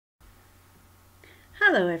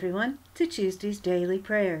Hello everyone to Tuesday's Daily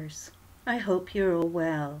Prayers. I hope you're all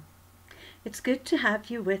well. It's good to have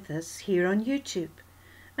you with us here on YouTube,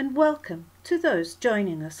 and welcome to those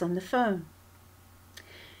joining us on the phone.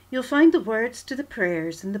 You'll find the words to the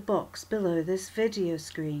prayers in the box below this video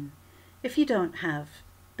screen if you don't have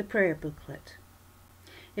the prayer booklet.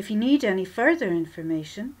 If you need any further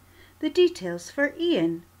information, the details for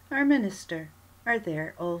Ian, our minister, are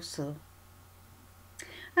there also.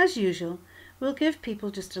 As usual, we'll give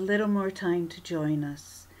people just a little more time to join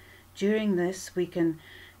us. During this, we can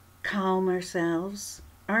calm ourselves,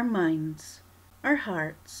 our minds, our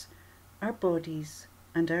hearts, our bodies,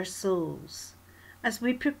 and our souls as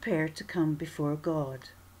we prepare to come before God.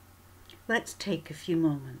 Let's take a few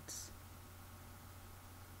moments.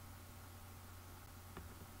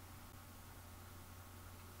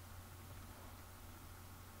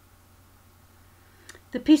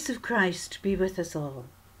 The peace of Christ be with us all.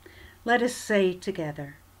 Let us say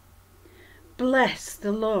together, Bless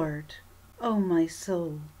the Lord, O my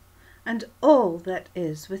soul, and all that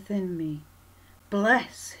is within me.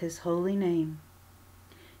 Bless his holy name.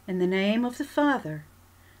 In the name of the Father,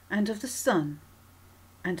 and of the Son,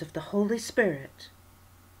 and of the Holy Spirit.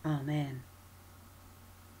 Amen.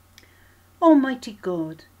 Almighty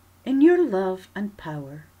God, in your love and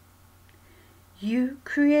power, you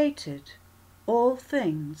created all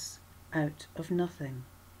things out of nothing.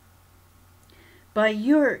 By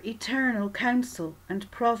your eternal counsel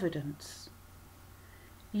and providence,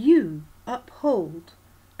 you uphold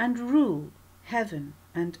and rule heaven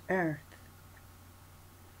and earth.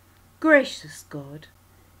 Gracious God,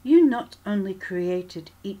 you not only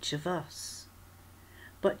created each of us,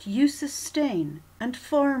 but you sustain and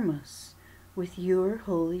form us with your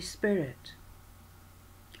Holy Spirit.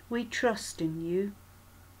 We trust in you,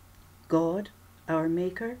 God, our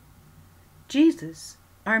Maker, Jesus,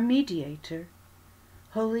 our Mediator,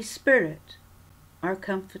 Holy Spirit, our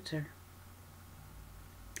Comforter.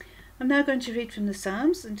 I'm now going to read from the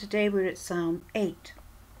Psalms, and today we're at Psalm 8.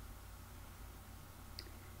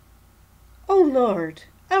 O Lord,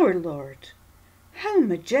 our Lord, how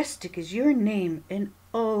majestic is your name in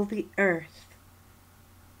all the earth.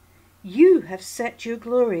 You have set your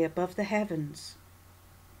glory above the heavens.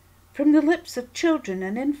 From the lips of children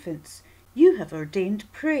and infants you have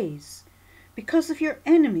ordained praise, because of your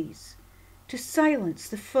enemies, to silence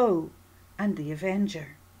the foe and the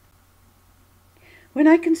avenger. When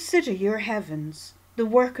I consider your heavens, the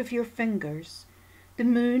work of your fingers, the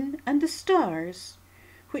moon and the stars,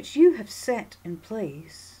 which you have set in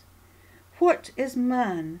place, what is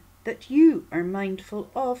man that you are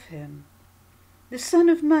mindful of him, the Son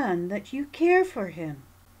of Man that you care for him?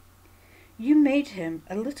 You made him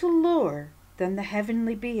a little lower than the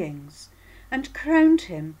heavenly beings, and crowned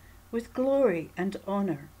him with glory and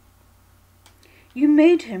honor. You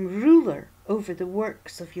made him ruler over the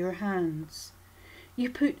works of your hands. You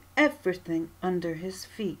put everything under his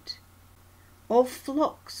feet, all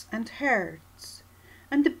flocks and herds,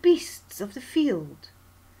 and the beasts of the field,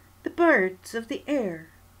 the birds of the air,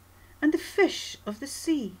 and the fish of the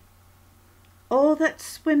sea, all that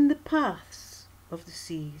swim the paths of the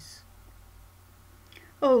seas.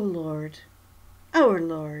 O Lord, our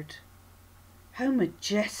Lord, how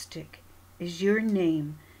majestic is your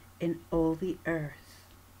name in all the earth.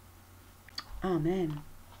 Amen.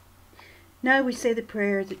 Now we say the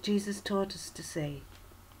prayer that Jesus taught us to say,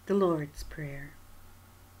 the Lord's Prayer.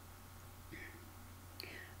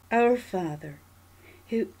 Our Father,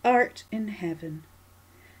 who art in heaven,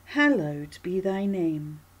 hallowed be thy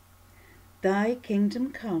name. Thy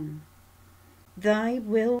kingdom come, thy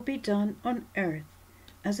will be done on earth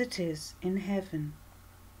as it is in heaven.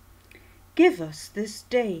 Give us this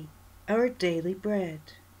day our daily bread,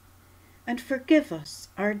 and forgive us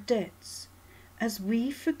our debts as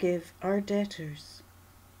we forgive our debtors.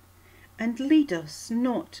 And lead us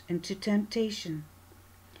not into temptation,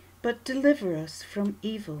 but deliver us from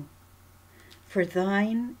evil. For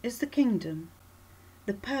thine is the kingdom,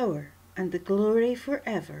 the power, and the glory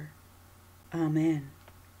forever. Amen.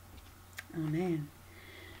 Amen.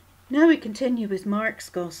 Now we continue with Mark's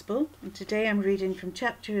Gospel, and today I'm reading from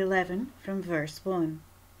chapter 11 from verse 1.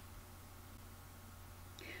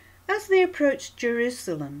 As they approached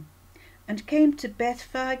Jerusalem and came to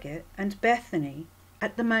Bethphage and Bethany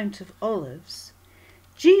at the Mount of Olives,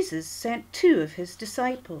 Jesus sent 2 of his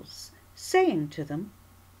disciples, saying to them,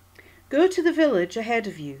 Go to the village ahead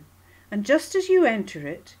of you, and just as you enter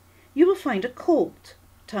it, you will find a colt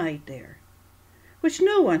tied there, which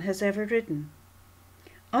no one has ever ridden.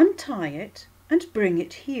 Untie it and bring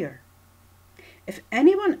it here. If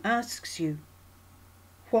anyone asks you,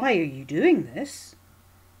 Why are you doing this?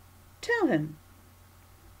 Tell him,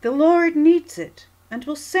 The Lord needs it and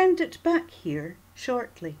will send it back here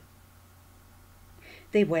shortly."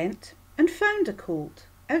 They went and found a colt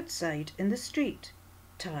outside in the street,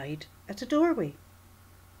 tied at a doorway.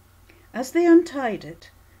 As they untied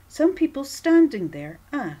it, some people standing there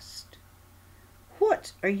asked,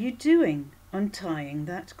 "What are you doing untying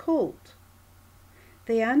that colt?"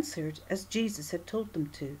 They answered as Jesus had told them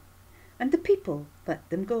to, and the people let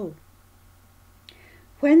them go.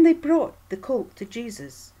 When they brought the colt to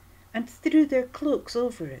Jesus and threw their cloaks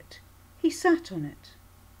over it, he sat on it.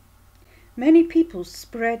 Many people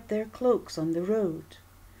spread their cloaks on the road,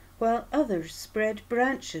 while others spread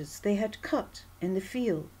branches they had cut in the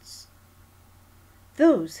fields.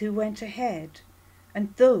 Those who went ahead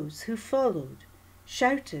and those who followed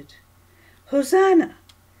shouted, "Hosanna!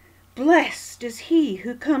 Blessed is he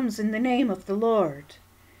who comes in the name of the Lord.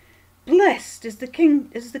 Blessed is the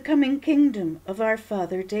coming kingdom of our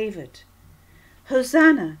father David.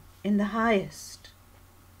 Hosanna in the highest."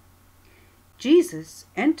 Jesus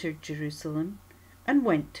entered Jerusalem and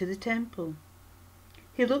went to the temple.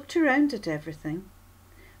 He looked around at everything,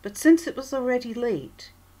 but since it was already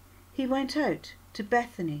late, he went out to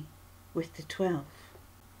Bethany with the 12.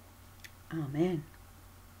 Amen.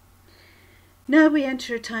 Now we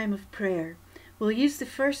enter a time of prayer. We'll use the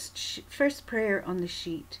first prayer on the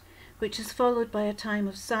sheet, which is followed by a time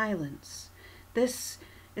of silence. This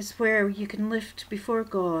is where you can lift before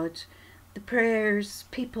God the prayers,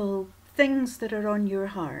 people, things that are on your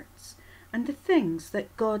hearts, and the things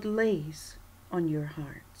that God lays on your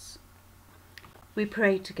hearts. We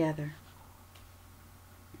pray together.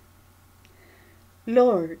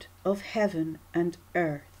 Lord of heaven and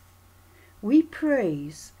earth, we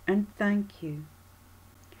praise and thank you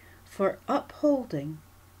for upholding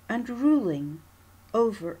and ruling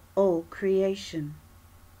over all creation.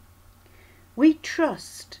 We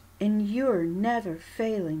trust in your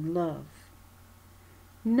never-failing love,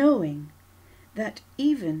 knowing that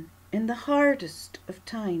even in the hardest of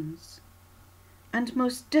times and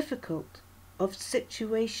most difficult of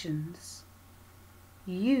situations,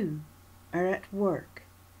 you are at work,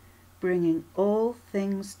 bringing all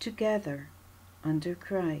things together under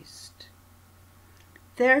Christ.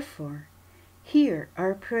 Therefore, hear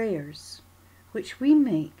our prayers, which we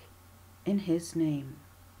make in his name.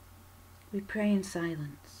 We pray in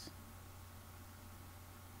silence.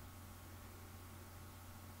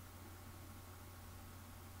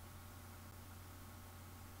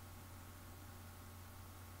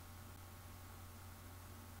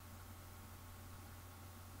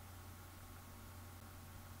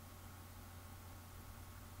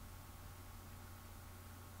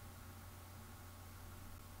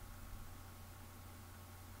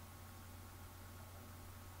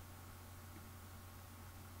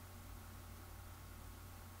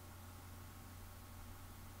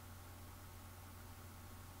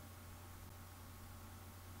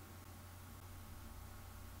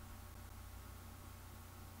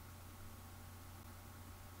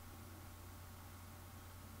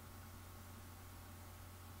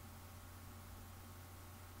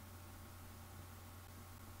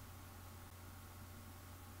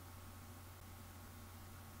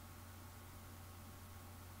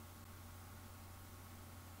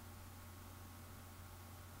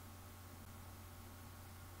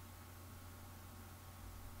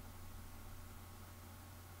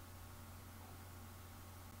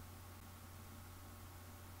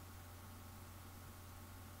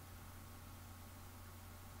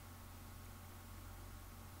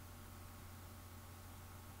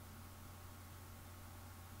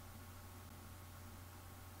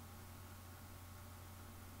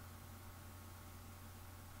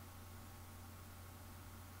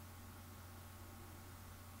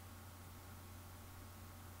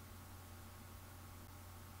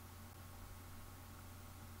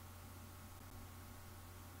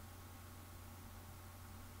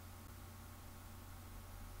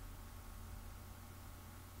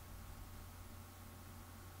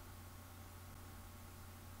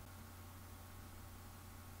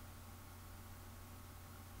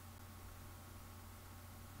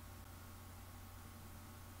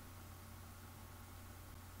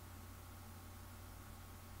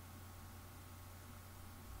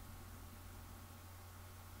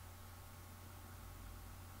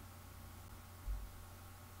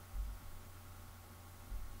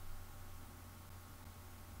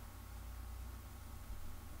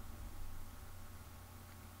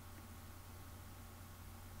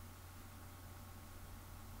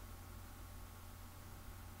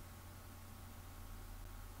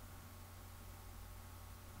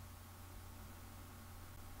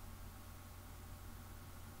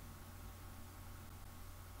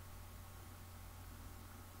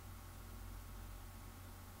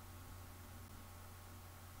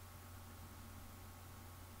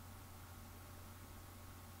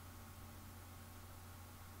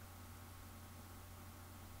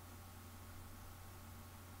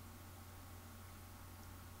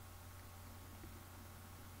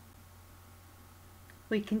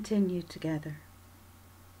 we continue together.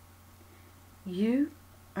 You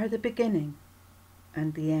are the beginning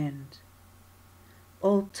and the end.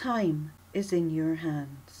 All time is in your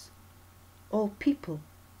hands, all people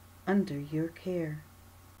under your care.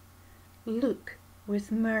 Look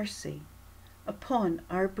with mercy upon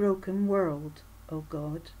our broken world, O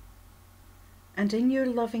God, and in your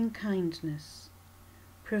loving kindness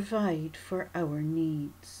provide for our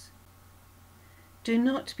needs. Do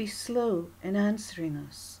not be slow in answering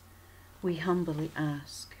us, we humbly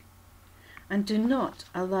ask, and do not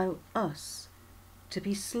allow us to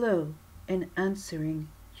be slow in answering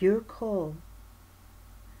your call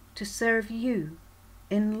to serve you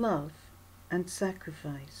in love and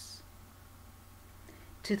sacrifice.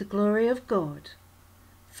 To the glory of God,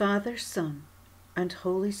 Father, Son, and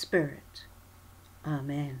Holy Spirit.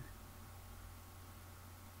 Amen.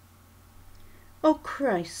 O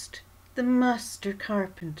Christ, the Master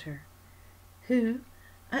Carpenter, who,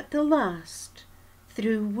 at the last,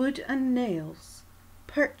 through wood and nails,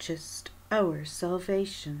 purchased our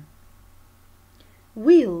salvation,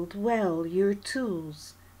 wield well your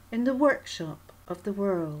tools in the workshop of the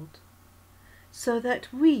world, so that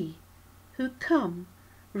we, who come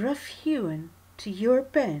rough-hewn to your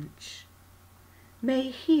bench, may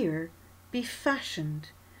here be fashioned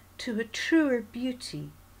to a truer beauty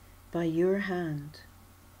by your hand.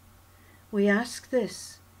 We ask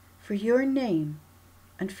this for your name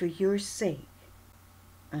and for your sake.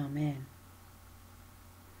 Amen.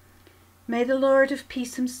 May the Lord of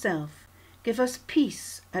peace himself give us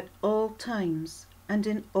peace at all times and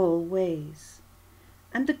in all ways,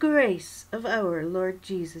 and the grace of our Lord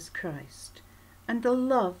Jesus Christ, and the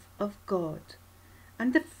love of God,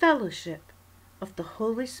 and the fellowship of the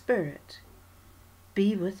Holy Spirit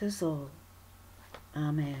be with us all.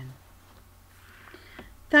 Amen.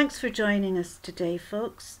 Thanks for joining us today,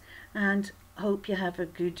 folks, and hope you have a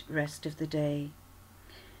good rest of the day.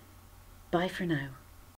 Bye for now.